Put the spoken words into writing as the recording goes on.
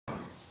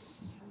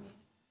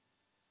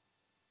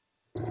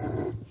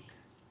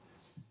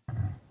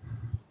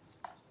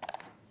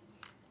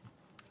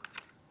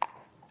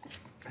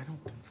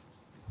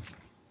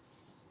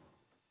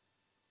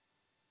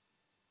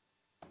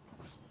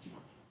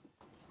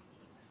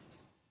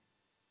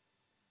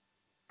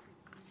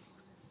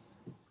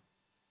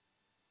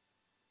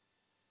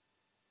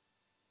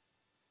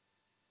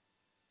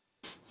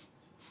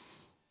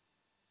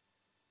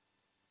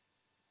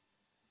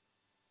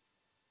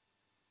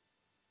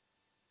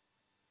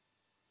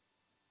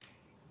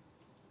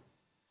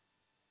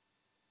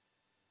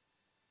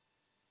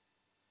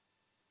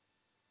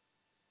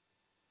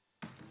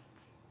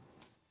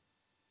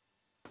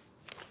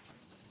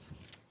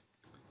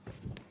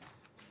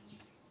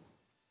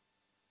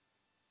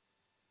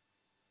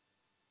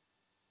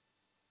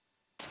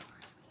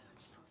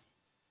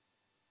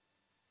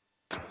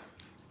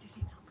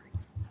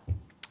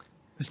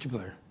Mr.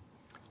 Blair.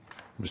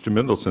 Mr.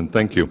 Mendelson,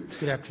 thank you.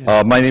 Good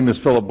afternoon. My name is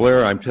Philip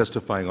Blair. I'm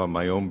testifying on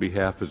my own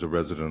behalf as a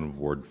resident of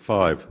Ward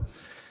 5.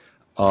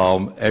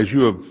 As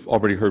you have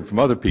already heard from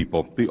other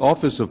people, the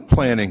Office of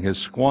Planning has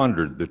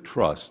squandered the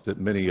trust that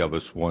many of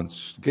us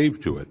once gave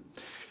to it.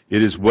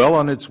 It is well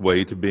on its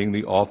way to being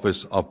the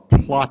office of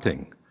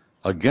plotting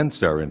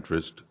against our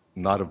interest,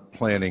 not of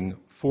planning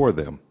for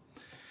them.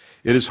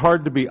 It is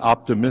hard to be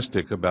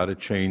optimistic about a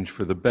change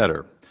for the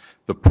better.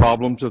 The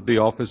problems of the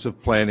Office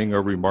of Planning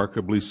are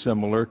remarkably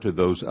similar to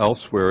those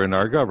elsewhere in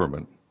our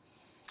government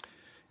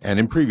and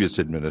in previous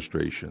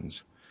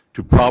administrations,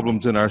 to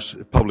problems in our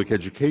public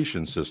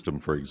education system,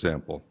 for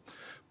example.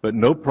 But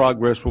no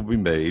progress will be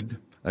made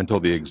until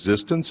the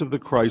existence of the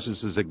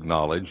crisis is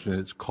acknowledged and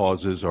its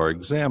causes are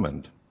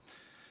examined.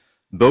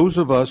 Those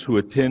of us who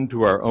attend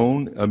to our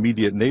own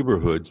immediate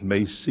neighborhoods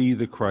may see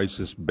the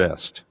crisis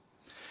best.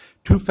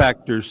 Two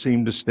factors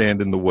seem to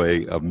stand in the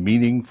way of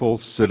meaningful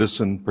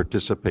citizen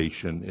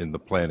participation in the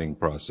planning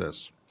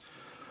process.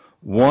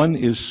 One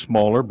is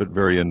smaller but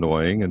very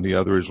annoying, and the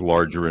other is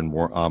larger and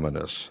more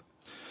ominous.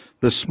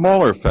 The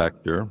smaller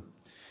factor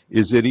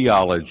is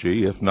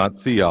ideology, if not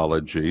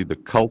theology, the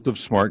cult of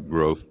smart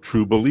growth,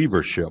 true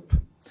believership.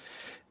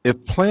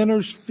 If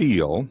planners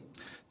feel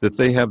that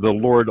they have the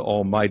Lord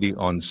Almighty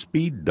on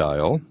speed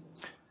dial,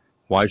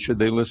 why should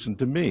they listen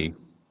to me,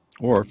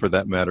 or for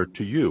that matter,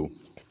 to you?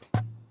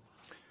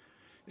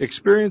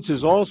 Experience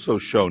has also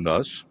shown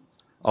us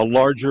a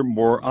larger,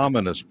 more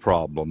ominous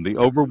problem, the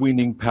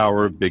overweening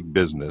power of big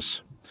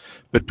business.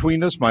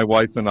 Between us, my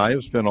wife and I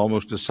have spent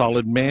almost a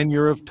solid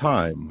man-year of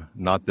time,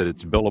 not that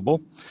it's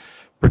billable,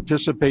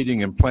 participating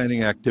in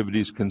planning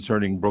activities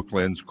concerning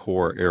Brookland's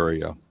core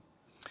area.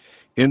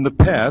 In the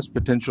past,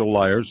 potential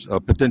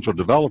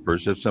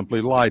developers have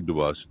simply lied to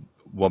us,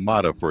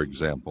 WMATA, for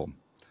example.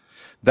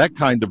 That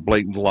kind of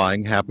blatant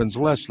lying happens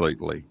less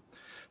lately.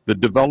 The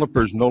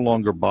developers no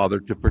longer bother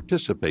to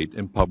participate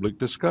in public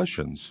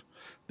discussions.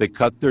 They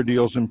cut their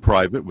deals in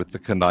private with the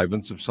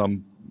connivance of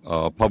some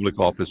public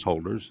office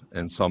holders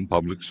and some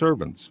public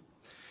servants.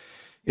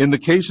 In the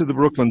case of the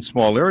Brooklyn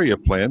Small Area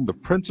Plan, the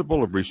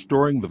principle of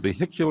restoring the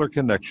vehicular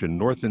connection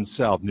north and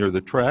south near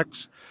the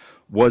tracks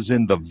was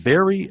in the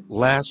very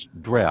last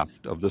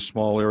draft of the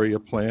Small Area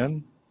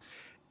Plan,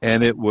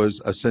 and it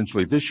was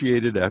essentially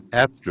vitiated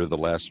after the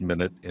last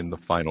minute in the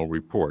final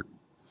report.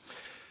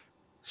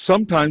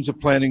 Sometimes the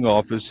planning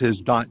office has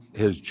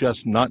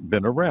just not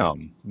been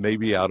around,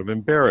 maybe out of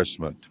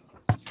embarrassment.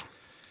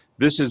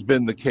 This has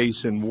been the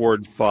case in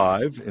Ward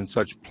 5 in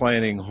such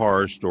planning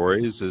horror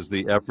stories as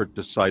the effort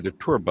to site a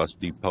tour bus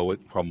depot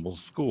at Crumble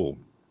School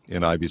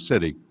in Ivy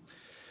City.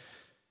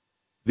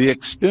 The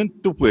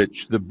extent to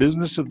which the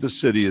business of the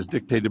city is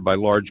dictated by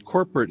large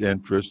corporate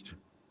interest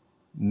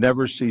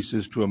never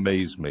ceases to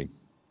amaze me.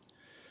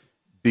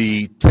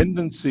 The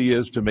tendency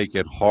is to make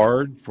it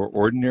hard for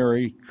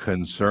ordinary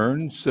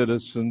concerned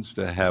citizens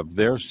to have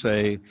their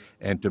say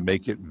and to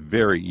make it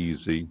very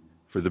easy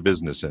for the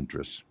business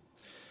interests.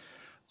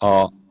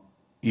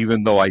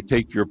 Even though I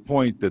take your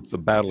point that the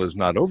battle is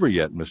not over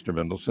yet, Mr.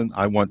 Mendelson,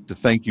 I want to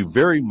thank you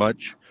very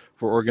much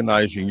for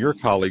organizing your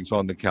colleagues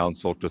on the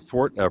council to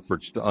thwart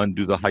efforts to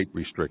undo the height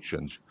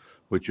restrictions,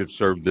 which have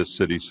served this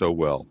city so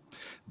well.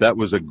 That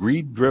was a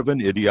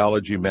greed-driven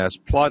ideology mass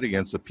plot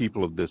against the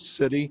people of this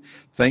city.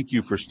 Thank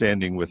you for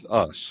standing with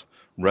us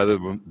rather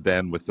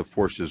than with the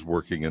forces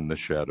working in the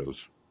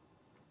shadows.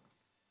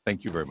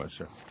 Thank you very much,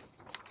 sir.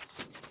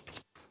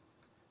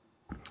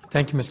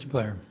 Thank you, Mr.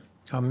 Blair.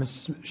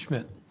 Ms.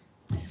 Scmidt.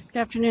 Good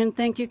afternoon.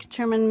 Thank you,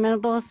 Chairman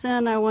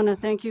Mendelson. I want to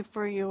thank you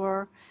for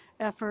your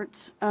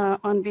efforts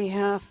on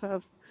behalf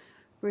of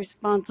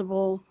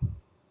responsible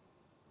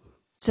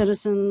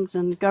citizens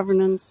and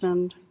governance,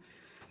 and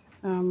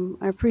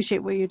I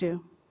appreciate what you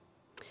do.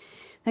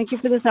 Thank you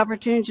for this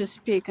opportunity to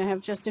speak. I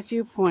have just a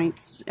few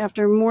points.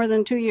 After more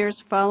than 2 years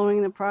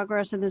following the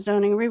progress of the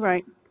zoning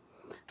rewrite,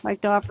 I'd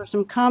like to offer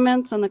some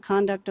comments on the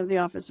conduct of the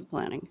Office of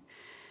Planning.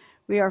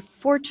 We are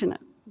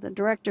fortunate the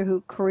director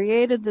who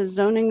created the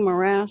zoning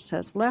morass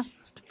has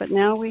left, but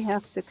now we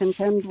have to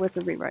contend with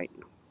the rewrite.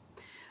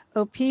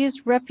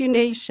 OP's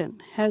reputation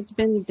has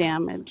been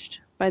damaged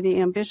by the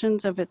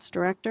ambitions of its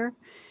director,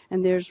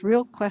 and there's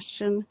real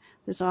question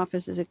this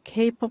office is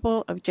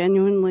capable of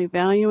genuinely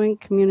valuing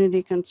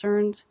community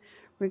concerns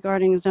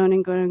regarding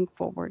zoning going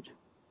forward.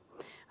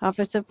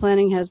 Office of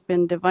Planning has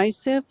been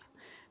divisive,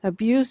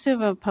 abusive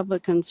of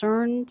public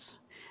concerns,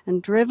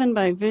 and driven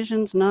by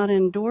visions not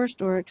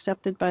endorsed or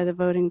accepted by the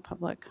voting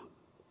public.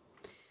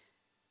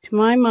 To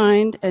my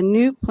mind, a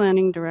new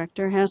planning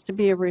director has to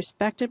be a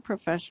respected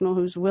professional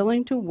who's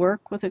willing to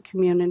work with a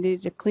community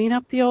to clean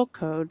up the old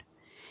code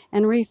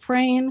and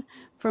refrain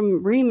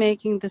from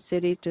remaking the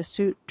city to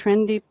suit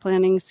trendy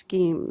planning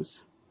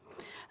schemes.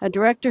 A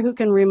director who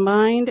can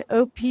remind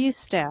OP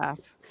staff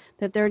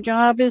that their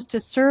job is to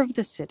serve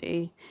the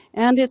city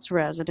and its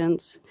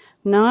residents,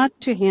 not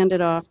to hand it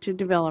off to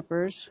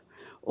developers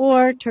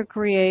or to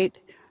create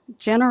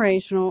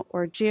generational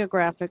or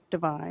geographic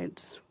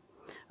divides.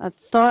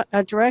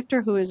 A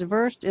director who is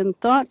versed in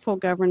thoughtful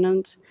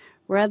governance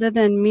rather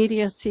than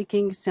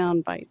media-seeking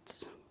sound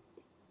bites.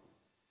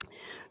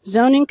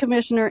 Zoning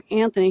Commissioner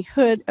Anthony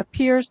Hood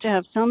appears to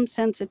have some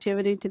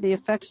sensitivity to the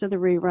effects of the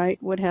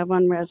rewrite would have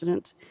on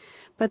residents,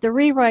 but the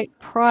rewrite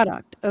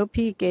product OP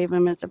gave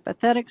him is a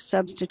pathetic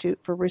substitute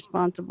for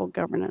responsible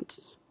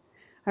governance.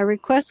 I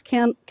request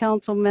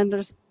Council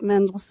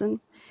Mendelson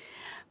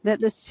that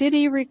the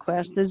city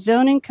request the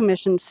Zoning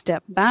Commission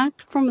step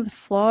back from the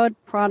flawed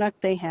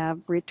product they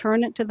have,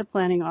 return it to the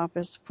planning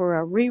office for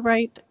a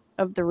rewrite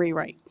of the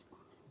rewrite.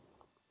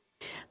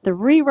 The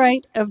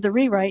rewrite of the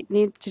rewrite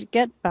needs to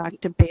get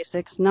back to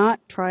basics, not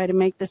try to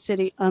make the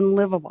city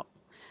unlivable,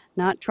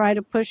 not try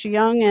to push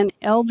young and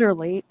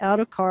elderly out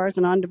of cars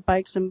and onto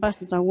bikes and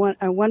buses. I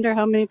wonder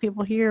how many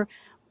people here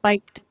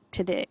biked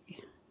today,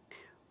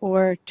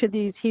 or to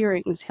these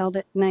hearings held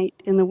at night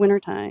in the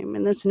wintertime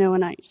in the snow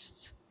and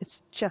ice.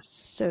 It's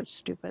just so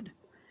stupid.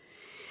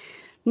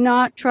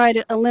 Not try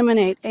to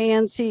eliminate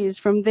ANCs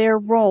from their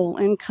role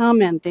in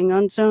commenting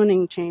on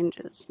zoning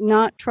changes.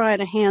 Not try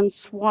to hand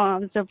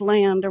swaths of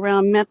land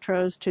around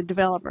metros to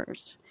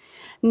developers.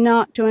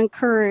 Not to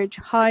encourage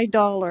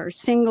high-dollar,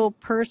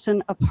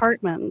 single-person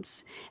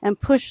apartments and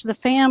push the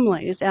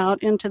families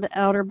out into the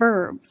outer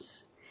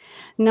burbs.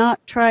 Not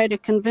try to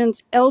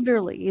convince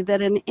elderly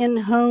that an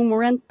in-home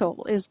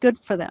rental is good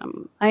for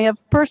them. I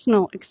have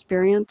personal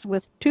experience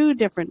with 2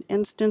 different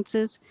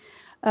instances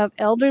of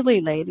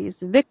elderly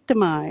ladies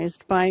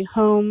victimized by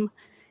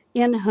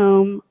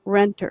in-home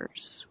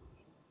renters.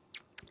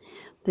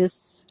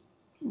 This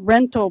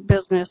rental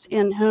business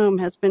in-home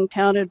has been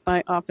touted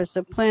by Office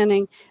of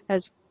Planning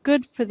as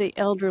good for the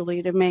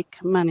elderly to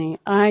make money.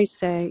 I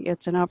say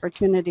it's an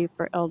opportunity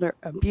for elder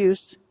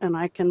abuse, and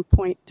I can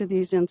point to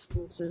these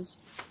instances.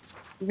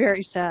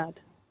 Very sad.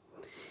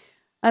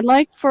 I'd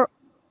like for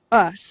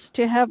us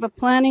to have a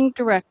planning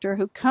director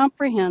who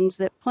comprehends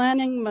that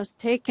planning must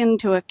take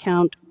into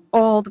account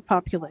all the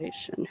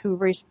population, who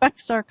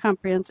respects our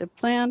comprehensive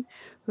plan,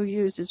 who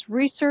uses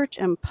research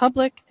and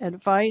public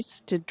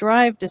advice to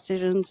drive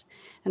decisions,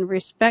 and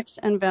respects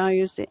and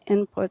values the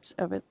inputs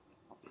of its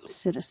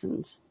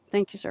citizens.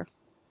 Thank you, sir.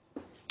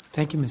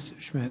 Thank you, Ms.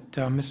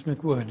 Scmidt. Ms.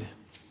 Macwood,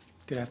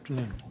 good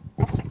afternoon.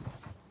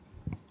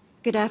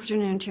 Good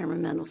afternoon,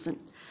 Chairman Mendelson.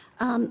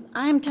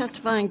 I am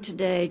testifying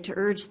today to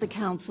urge the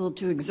Council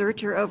to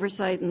exert your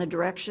oversight in the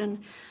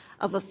direction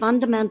of a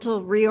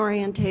fundamental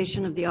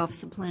reorientation of the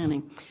Office of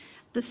Planning.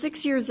 The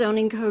 6-year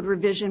zoning code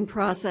revision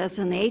process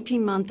and the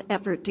 18-month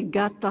effort to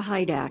gut the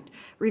Hyde Act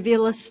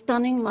reveal a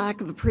stunning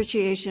lack of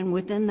appreciation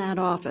within that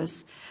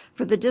office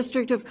for the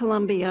District of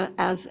Columbia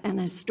as an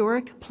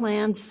historic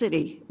planned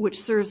city which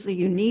serves the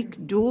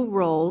unique dual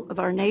role of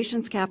our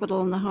nation's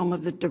capital and the home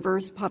of a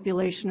diverse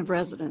population of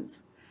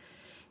residents.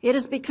 It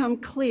has become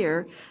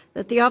clear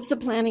that the Office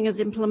of Planning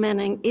is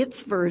implementing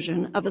its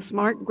version of a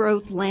smart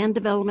growth land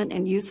development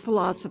and use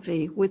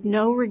philosophy with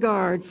no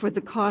regard for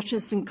the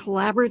cautious and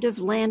collaborative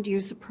land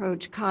use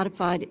approach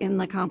codified in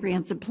the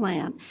comprehensive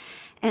plan,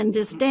 and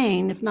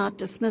disdain, if not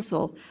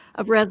dismissal,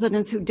 of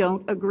residents who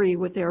don't agree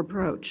with their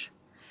approach.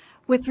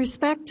 With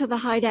respect to the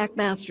Hyde Act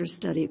Master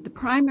Study, the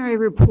primary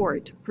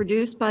report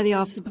produced by the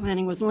Office of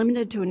Planning was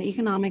limited to an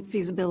economic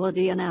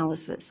feasibility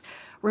analysis.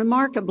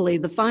 Remarkably,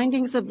 the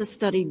findings of the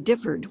study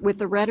differed with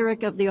the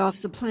rhetoric of the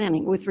Office of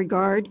Planning with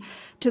regard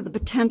to the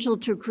potential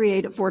to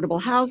create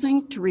affordable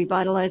housing, to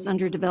revitalize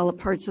underdeveloped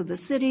parts of the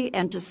city,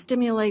 and to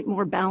stimulate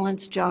more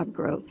balanced job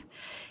growth.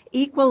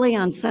 Equally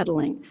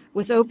unsettling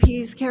was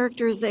OP's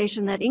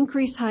characterization that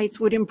increased heights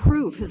would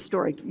improve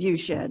historic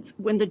viewsheds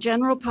when the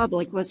general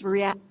public was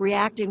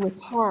reacting with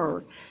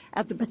horror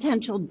at the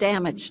potential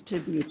damage to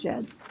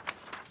viewsheds.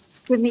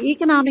 When the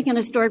economic and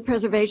historic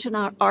preservation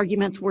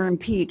arguments were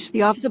impeached,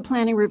 the Office of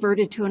Planning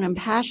reverted to an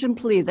impassioned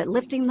plea that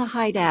lifting the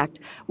Hyde Act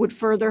would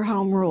further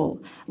home rule.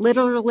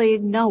 Literally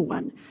no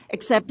one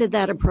accepted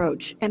that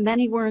approach, and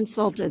many were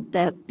insulted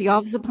that the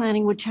Office of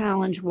Planning would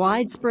challenge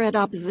widespread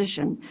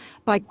opposition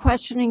by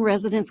questioning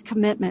residents'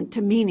 commitment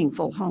to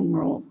meaningful home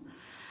rule.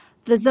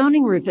 The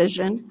zoning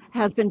revision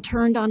has been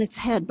turned on its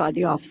head by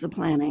the Office of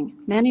Planning.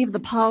 Many of the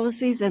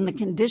policies and the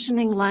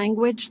conditioning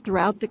language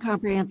throughout the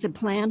comprehensive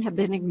plan have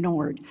been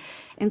ignored.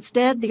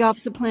 Instead, the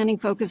Office of Planning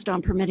focused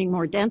on permitting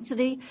more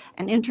density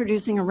and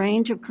introducing a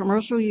range of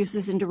commercial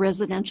uses into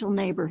residential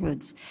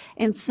neighborhoods.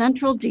 In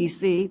central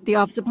D.C., the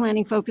Office of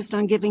Planning focused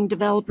on giving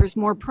developers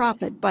more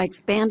profit by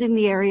expanding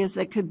the areas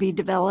that could be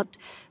developed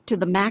to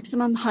the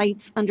maximum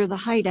heights under the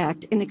Hyde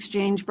Act in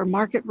exchange for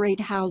market rate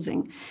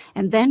housing,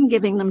 and then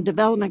giving them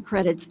development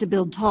credits to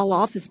build tall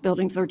office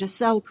buildings or to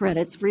sell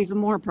credits for even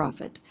more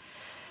profit.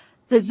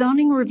 The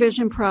zoning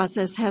revision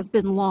process has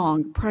been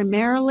long,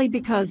 primarily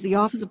because the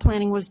Office of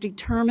Planning was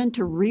determined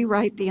to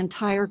rewrite the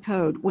entire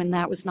code when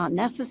that was not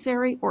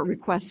necessary or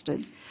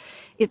requested.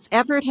 Its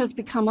effort has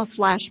become a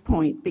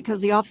flashpoint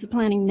because the Office of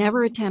Planning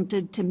never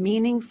attempted to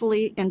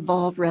meaningfully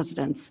involve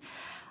residents.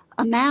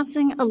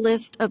 Amassing a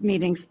list of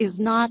meetings is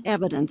not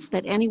evidence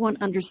that anyone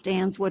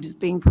understands what is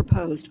being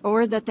proposed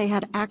or that they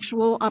had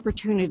actual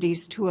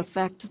opportunities to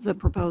affect the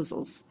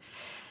proposals.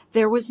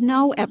 There was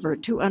no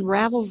effort to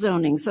unravel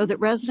zoning so that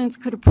residents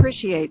could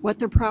appreciate what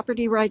their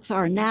property rights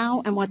are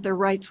now and what their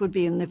rights would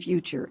be in the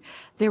future.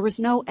 There was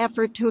no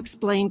effort to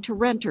explain to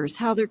renters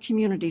how their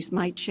communities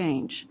might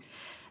change.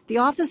 The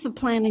Office of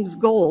Planning's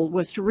goal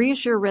was to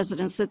reassure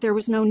residents that there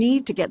was no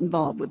need to get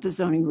involved with the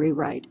zoning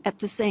rewrite. At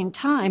the same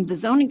time, the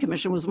Zoning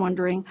Commission was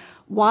wondering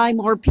why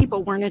more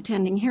people weren't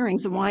attending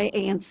hearings and why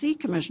ANC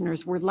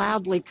commissioners were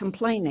loudly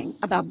complaining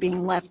about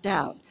being left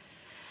out.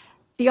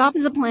 The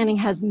Office of Planning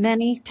has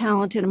many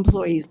talented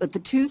employees, but the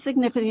two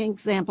significant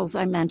examples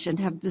I mentioned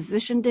have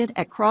positioned it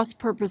at cross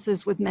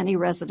purposes with many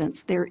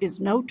residents. There is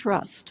no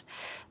trust.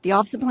 The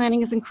Office of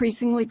Planning is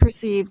increasingly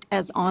perceived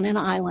as on an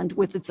island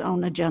with its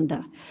own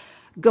agenda.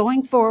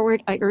 Going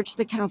forward, I urge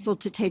the Council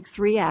to take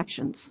 3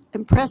 actions.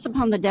 Impress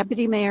upon the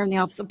Deputy Mayor and the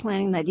Office of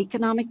Planning that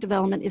economic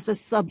development is a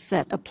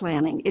subset of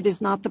planning. It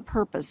is not the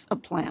purpose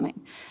of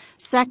planning.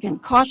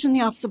 Second, caution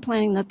the Office of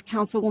Planning that the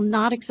Council will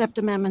not accept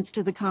amendments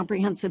to the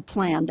comprehensive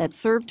plan that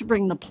serve to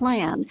bring the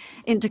plan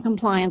into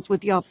compliance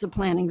with the Office of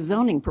Planning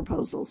zoning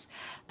proposals.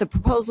 The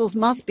proposals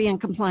must be in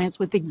compliance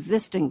with the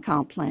existing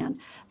comp plan.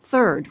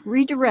 Third,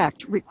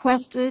 redirect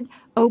requested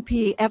OP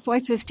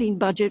FY15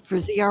 budget for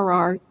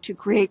ZRR to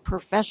create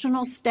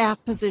professional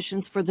staff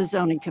positions for the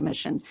Zoning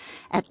Commission,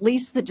 at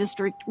least the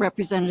district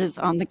representatives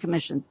on the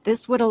commission.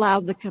 This would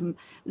allow the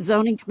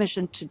Zoning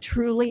Commission to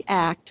truly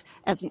act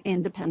as an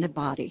independent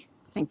body.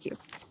 Thank you.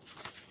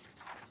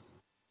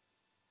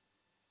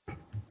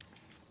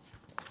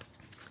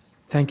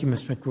 Thank you,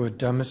 Ms.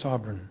 McWood. Ms.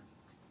 Aubrun.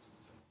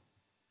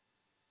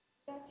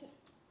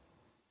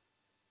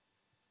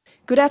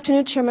 Good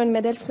afternoon, Chairman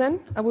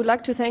Mendelson. I would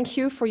like to thank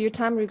you for your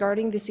time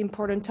regarding this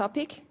important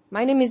topic.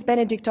 My name is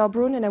Benedict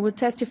Aubrun, and I will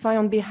testify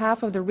on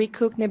behalf of the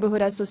Recook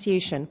Neighborhood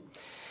Association.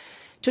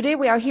 Today,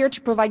 we are here to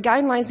provide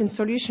guidelines and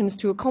solutions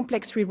to a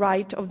complex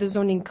rewrite of the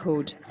zoning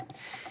code.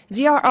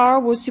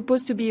 ZRR was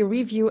supposed to be a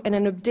review and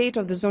an update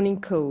of the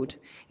zoning code.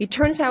 It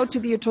turns out to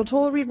be a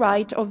total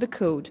rewrite of the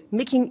code,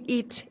 making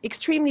it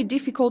extremely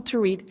difficult to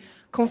read,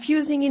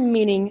 confusing in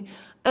meaning,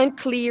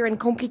 unclear and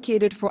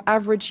complicated for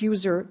average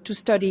user to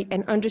study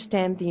and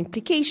understand the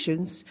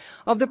implications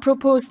of the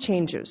proposed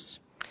changes.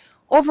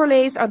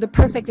 Overlays are the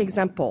perfect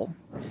example.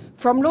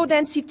 From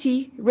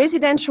low-density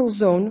residential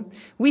zone,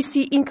 we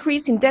see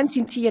increase in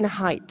density and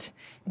height,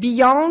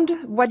 beyond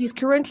what is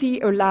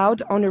currently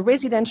allowed on a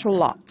residential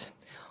lot.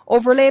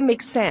 Overlay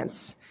makes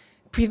sense,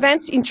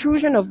 prevents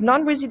intrusion of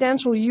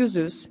non-residential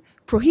users,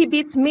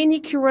 prohibits many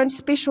current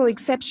special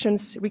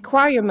exceptions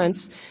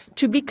requirements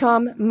to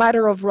become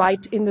matter of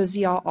right in the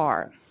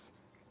ZRR.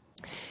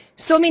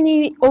 So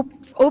many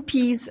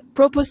OP's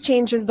proposed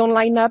changes don't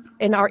line up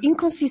and are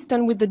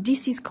inconsistent with the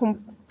DC's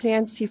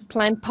comprehensive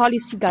plan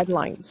policy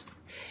guidelines.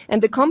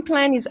 And the comp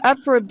plan is up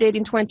for update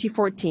in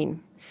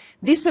 2014.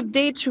 This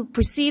update should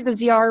precede the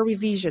ZRR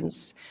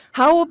revisions.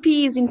 How OP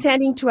is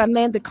intending to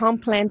amend the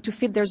comp plan to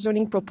fit their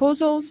zoning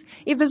proposals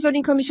if the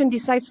Zoning Commission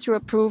decides to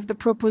approve the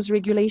proposed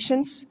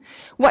regulations?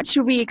 What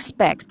should we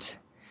expect?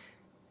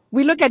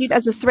 We look at it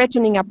as a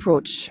threatening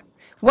approach.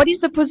 What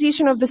is the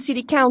position of the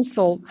City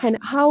Council and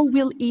how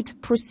will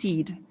it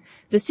proceed?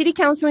 The City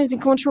Council is in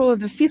control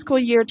of the fiscal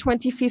year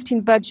 2015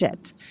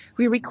 budget.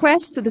 We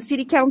request the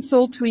City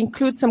Council to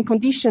include some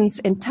conditions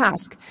and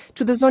tasks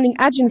to the zoning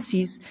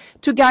agencies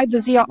to guide the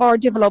ZRR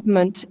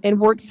development and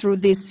work through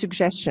these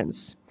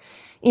suggestions.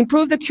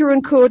 Improve the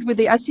current code with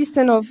the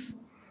assistance of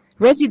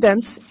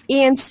residents,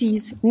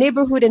 ANCs,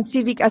 neighborhood and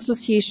civic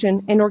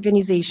associations, and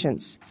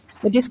organizations.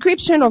 A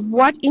description of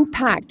what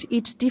impact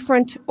each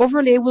different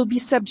overlay will be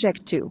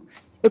subject to.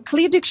 A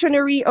clear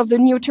dictionary of the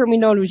new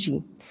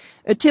terminology.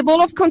 A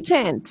table of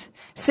content,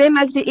 same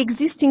as the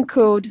existing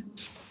code,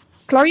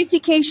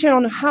 clarification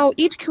on how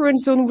each current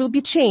zone will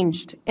be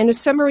changed, and a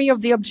summary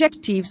of the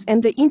objectives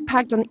and the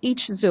impact on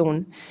each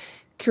zone.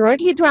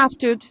 Currently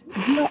drafted,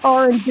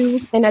 ZRR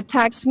undoes and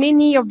attacks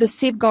many of the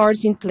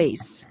safeguards in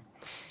place.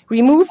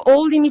 Remove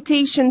all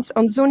limitations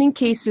on zoning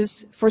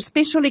cases for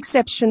special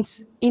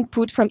exceptions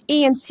input from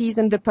ANCs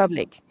and the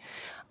public.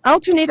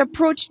 Alternate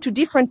approach to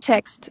different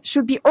texts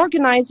should be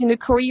organized in a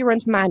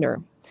coherent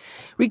manner.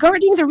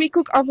 Regarding the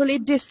Recook Overlay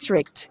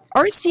District,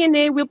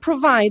 RCNA will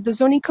provide the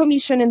Zoning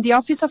Commission and the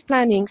Office of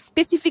Planning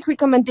specific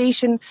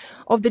recommendation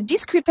of the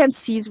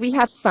discrepancies we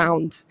have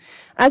found,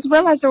 as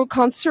well as our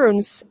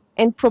concerns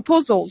and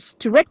proposals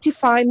to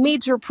rectify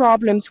major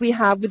problems we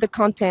have with the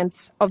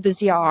contents of the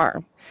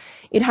ZRR.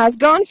 It has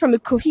gone from a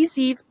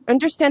cohesive,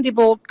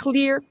 understandable,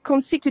 clear,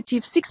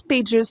 consecutive 6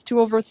 pages to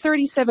over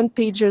 37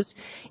 pages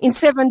in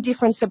 7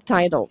 different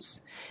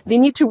subtitles. They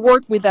need to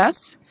work with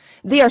us.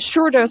 They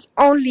assured us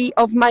only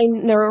of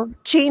minor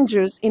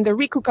changes in the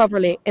Recook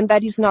overlay, and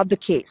that is not the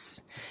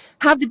case.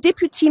 Have the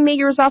Deputy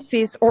Mayor's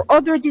Office or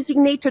other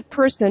designated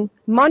person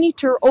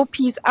monitor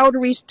OP's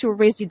outreach to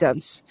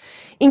residents.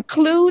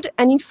 Include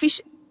an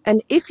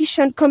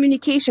efficient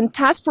communication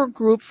task force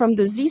group from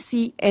the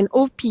ZC and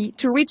OP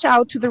to reach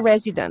out to the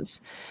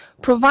residents.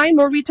 Provide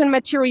more written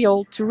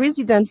material to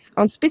residents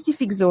on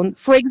specific zones,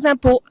 for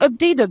example,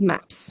 updated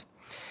maps.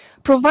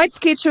 Provide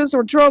sketches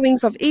or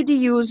drawings of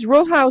ADUs,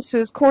 row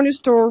houses, corner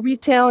store,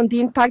 retail, and the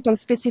impact on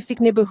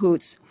specific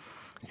neighborhoods.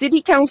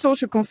 City Council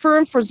should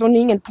confirm for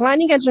zoning and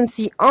planning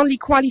agency only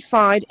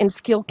qualified and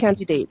skilled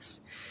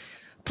candidates.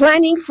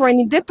 Planning for an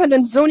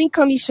independent zoning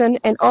commission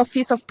and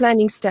office of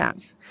planning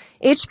staff.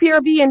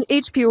 HPRB and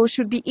HPO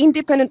should be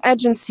independent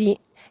agency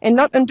and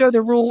not under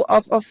the rule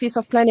of Office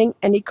of Planning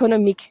and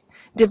Economic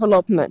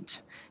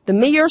Development. The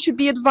mayor should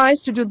be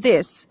advised to do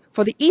this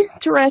for the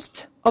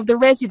interest of the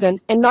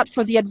resident and not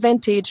for the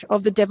advantage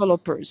of the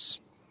developers.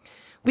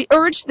 We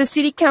urge the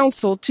City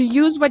Council to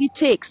use what it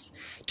takes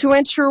to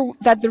ensure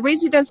that the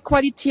residents'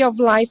 quality of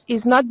life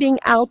is not being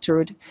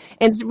altered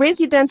and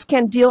residents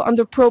can deal on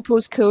the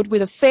proposed code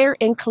with a fair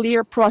and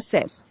clear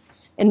process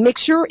and make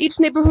sure each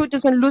neighborhood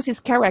doesn't lose its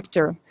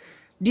character.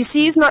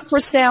 DC is not for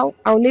sale.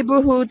 Our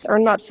neighborhoods are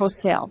not for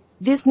sale.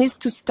 This needs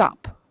to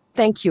stop.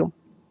 Thank you.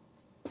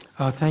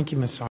 Thank you, Ms.